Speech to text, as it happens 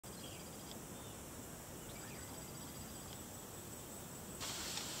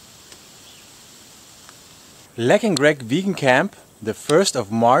Lek and Greg Vegan Camp, the 1st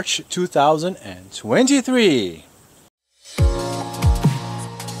of March 2023.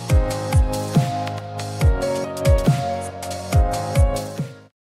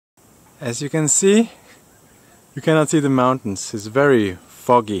 As you can see, you cannot see the mountains. It's very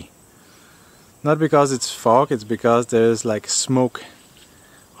foggy. Not because it's fog, it's because there's like smoke,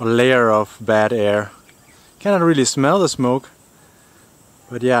 a layer of bad air. Cannot really smell the smoke,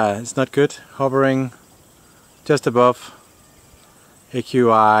 but yeah, it's not good. Hovering just above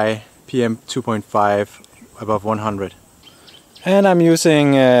AQI PM 2.5, above 100. And I'm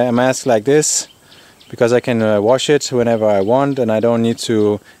using a mask like this because I can wash it whenever I want, and I don't need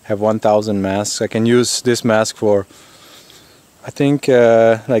to have 1000 masks. I can use this mask for, I think,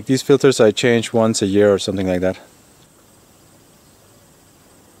 like these filters I change once a year or something like that.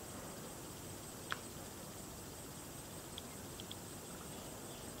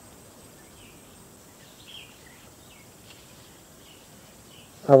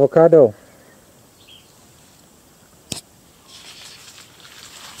 Avocado.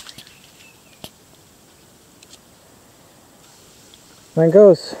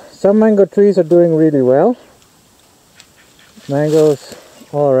 Mangoes. Some mango trees are doing really well. Mangoes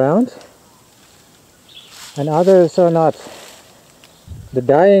all around. And others are not. The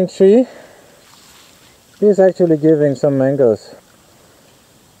dying tree is actually giving some mangoes.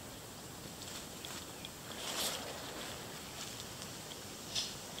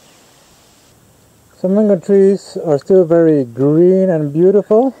 Some mango trees are still very green and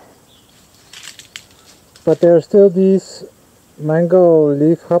beautiful, but there are still these mango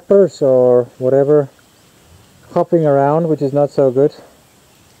leaf hoppers or whatever hopping around, which is not so good.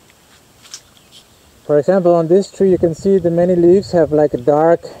 For example, on this tree you can see the many leaves have like a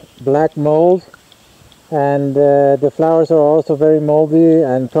dark black mold, and the flowers are also very moldy,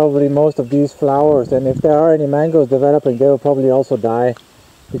 and probably most of these flowers, and if there are any mangoes developing, they will probably also die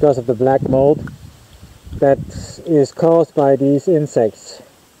because of the black mold that is caused by these insects.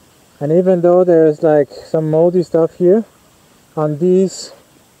 And even though there's like some moldy stuff here on these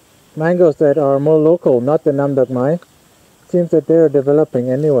mangoes that are more local, not the Nam Doc Mai, it seems that they're developing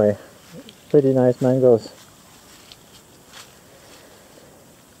anyway. Pretty nice mangoes.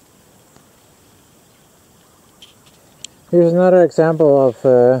 Here's another example of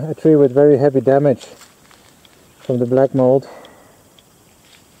a tree with very heavy damage from the black mold.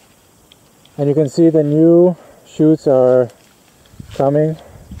 And you can see the new shoots are coming.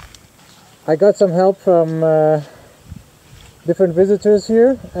 I got some help from different visitors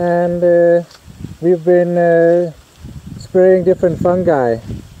here, and we've been spraying different fungi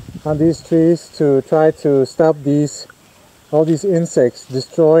on these trees to try to stop all these insects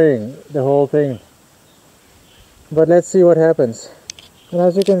destroying the whole thing. But let's see what happens. And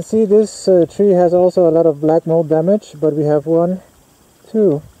as you can see, this tree has also a lot of black mold damage, but we have 1,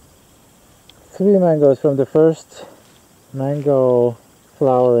 2, 3 mangoes from the first mango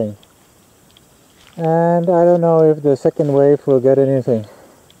flowering. And I don't know if the second wave will get anything.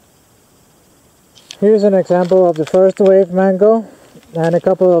 Here's an example of the first wave mango and a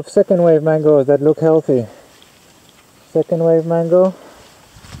couple of second wave mangoes that look healthy. Second wave mango,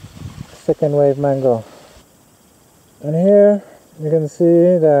 second wave mango. And here you can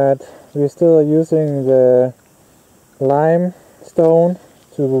see that we're still using the limestone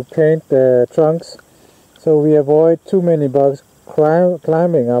to paint the trunks, so we avoid too many bugs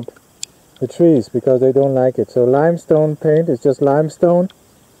climbing up the trees because they don't like it. So limestone paint is just limestone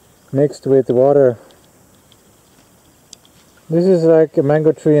mixed with water. This is like a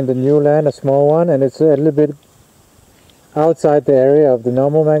mango tree in the new land, a small one, and it's a little bit outside the area of the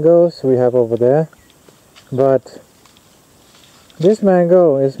normal mangoes we have over there. But this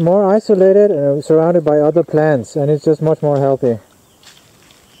mango is more isolated and surrounded by other plants, and it's just much more healthy.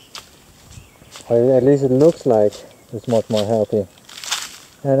 Or at least it looks like it's much more healthy.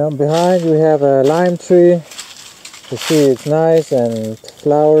 And on behind we have a lime tree. You see it's nice and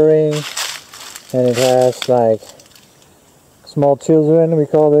flowering, and it has like small children, we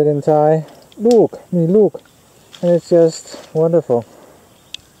call it in Thai. Look, look. And it's just wonderful.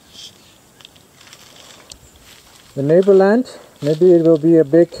 The neighbor land, maybe it will be a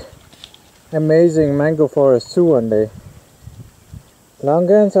big amazing mango forest too one day.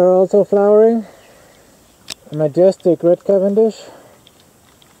 Longans are also flowering. A majestic red Cavendish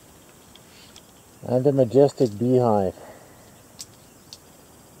and the majestic beehive.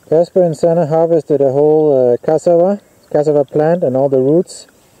 Casper and Sana harvested a whole cassava plant and all the roots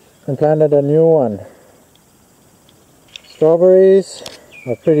and planted a new one. Strawberries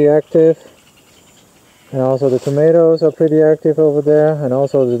are pretty active, and also the tomatoes are pretty active over there, and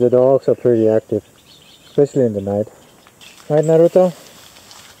also the dogs are pretty active. especially in the night. Right, Naruto?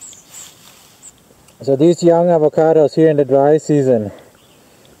 So these young avocados here in the dry season,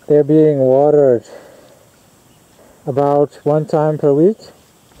 they're being watered about 1 time per week.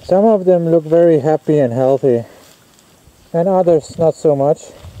 Some of them look very happy and healthy, and others not so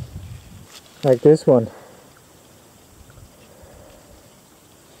much, like this one.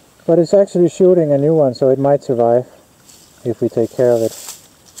 But it's actually shooting a new one, so it might survive if we take care of it.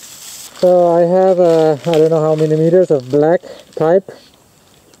 So I have I don't know how many meters of black pipe,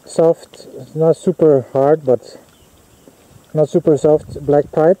 soft, not super hard, but not super soft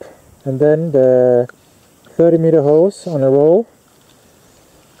black pipe, and then the 30-meter hose on a roll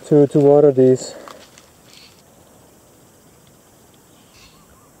to water these.